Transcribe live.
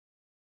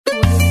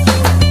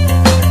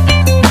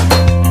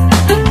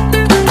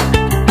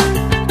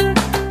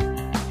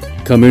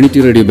Community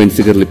radio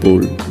ബെൻസിഗറിൽ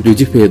ഇപ്പോൾ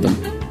രുചിഭേദം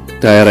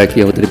തയ്യാറാക്കി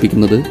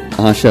അവതരിപ്പിക്കുന്നത്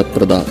ആശാ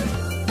പ്രതാപ്.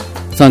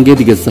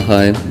 സാങ്കേതിക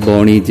സഹായം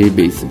ബോണി ജെ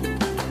ബേസിൽ.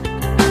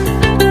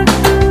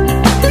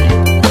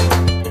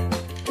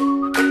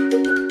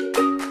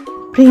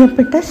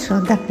 പ്രിയപ്പെട്ട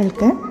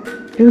ശ്രോതാക്കൾക്ക്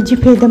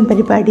രുചിഭേദം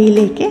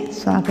പരിപാടിയിലേക്ക്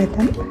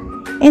സ്വാഗതം.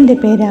 എൻ്റെ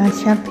പേര്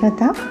ആശാ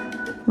പ്രതാപ്.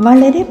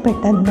 വളരെ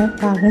പെട്ടെന്ന്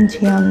പാകം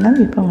ചെയ്യാവുന്ന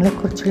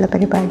വിഭവങ്ങളെക്കുറിച്ചുള്ള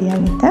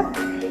പരിപാടിയാണിത്.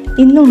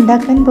 ഇന്ന്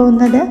ഉണ്ടാക്കാൻ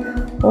പോകുന്നത്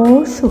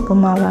ഓട്സ്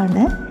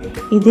ഉപ്പുമാവാണ്.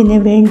 ഇതിന്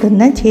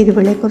വേണ്ടുന്ന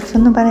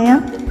ചേരുവകളെക്കുറിച്ചൊന്ന് പറയാം.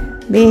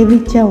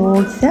 വേവിച്ച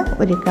ഓട്സ്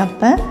 1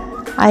 കപ്പ്,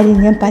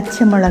 അരിഞ്ഞ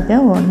പച്ചമുളക്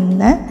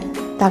 1,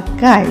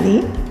 തക്കാളി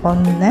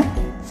 1,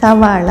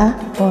 സവാള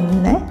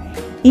 1,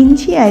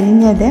 ഇഞ്ചി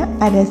അരിഞ്ഞത്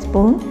 1/2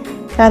 സ്പൂൺ,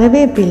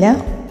 കറിവേപ്പില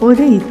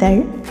 1 ഇതൾ,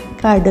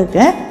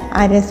 കടുക്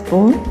 1/2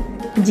 സ്പൂൺ,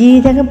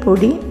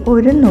 ജീരകപ്പൊടി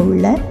 1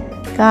 നുള്ള്,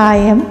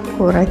 കായം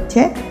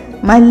കുറച്ച്,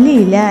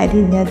 മല്ലിയില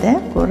അരിഞ്ഞത്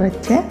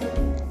കുറച്ച്.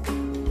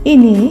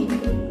 ഇനി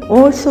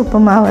ഓട്സ്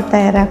ഉപ്പുമാവ്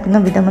തയ്യാറാക്കുന്ന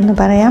വിധമെന്ന്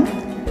പറയാം.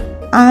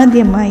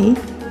 ആദ്യമായി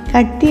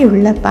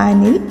കട്ടിയുള്ള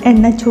പാനിൽ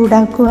എണ്ണ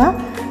ചൂടാക്കുക.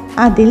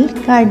 അതിൽ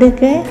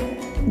കടുക്,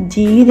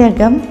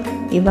 ജീരകം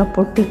ഇവ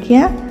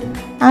പൊട്ടിക്കുക.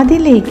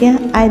 അതിലേക്ക്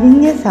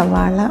അരിഞ്ഞ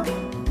സവാള,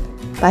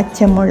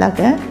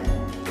 പച്ചമുളക്,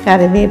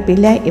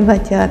 കറിവേപ്പില ഇവ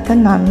ചേർത്ത്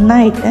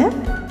നന്നായിട്ട്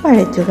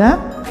വഴറ്റുക.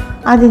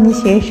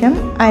 അതിനുശേഷം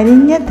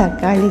അരിഞ്ഞ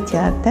തക്കാളി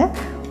ചേർത്ത്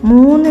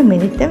 3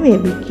 മിനിറ്റ്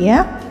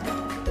വേവിക്കുക.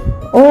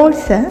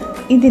 ഓട്സ്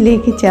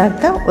ഇതിലേക്ക്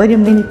ചേർത്ത് 1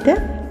 മിനിറ്റ്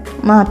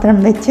മാത്രം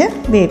വെച്ച്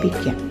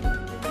വേവിക്കുക.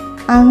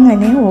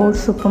 അങ്ങനെ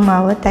ഓട്സ്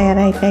ഉപ്പുമാവ്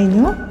തയ്യാറായി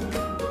കഴിഞ്ഞു.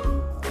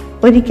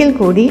 ഒരിക്കൽ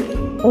കൂടി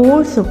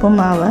ഓട്സ്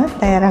ഉപ്പുമാവ്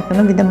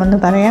തയ്യാറാക്കുന്ന വിധമെന്ന്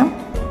പറയാം.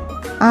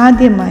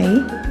 ആദ്യമായി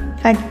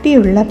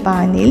കട്ടിയുള്ള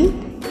പാനിൽ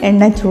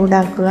എണ്ണ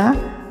ചൂടാക്കുക.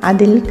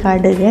 അതിൽ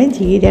കടുക്,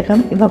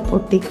 ജീരകം ഇവ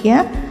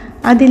പൊട്ടിക്കുക.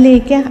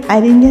 അതിലേക്ക്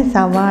അരിഞ്ഞ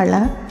സവാള,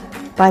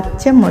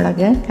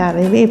 പച്ചമുളക്,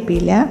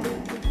 കറിവേപ്പില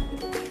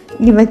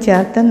ഇവ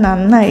ചേർത്ത്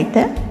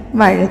നന്നായിട്ട്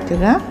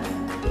വഴറ്റുക.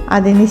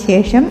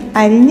 അതിനുശേഷം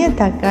അരിഞ്ഞ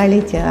തക്കാളി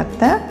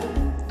ചേർത്ത്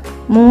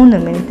 3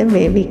 മിനിറ്റ്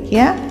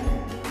വേവിക്കുക.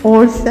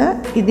 ഓട്സ്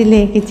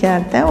ഇതിലേക്ക്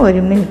ചേർത്ത്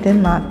 1 മിനിറ്റ്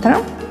മാത്രം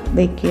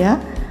വയ്ക്കുക.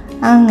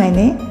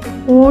 അങ്ങനെ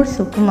ഓട്സ്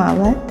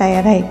ഉപ്പുമാവ്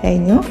തയ്യാറായി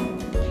കഴിഞ്ഞു.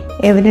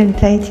 എവരും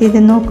ട്രൈ ചെയ്ത്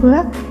നോക്കുക.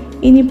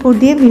 ഇനി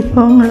പുതിയ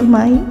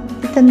വിഭവങ്ങളുമായി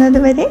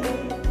എത്തുന്നത് വരെ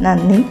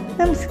നന്ദി,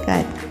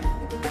 നമസ്കാരം.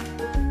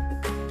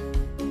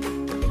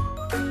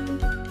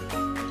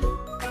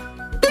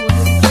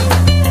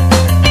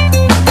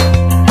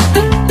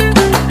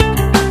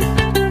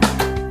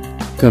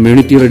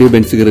 കമ്മ്യൂണിറ്റി റേഡിയോ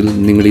ബെൻസിഗറിൽ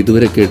നിങ്ങൾ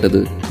ഇതുവരെ കേട്ടത്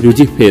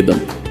രുചിഭേദം.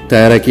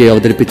 തയ്യാറാക്കി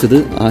അവതരിപ്പിച്ചത്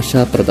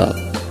ആശാ പ്രതാപ്.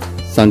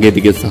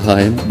 സാങ്കേതിക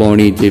സഹായം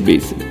ബോണി ജെ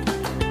ബേസിൽ.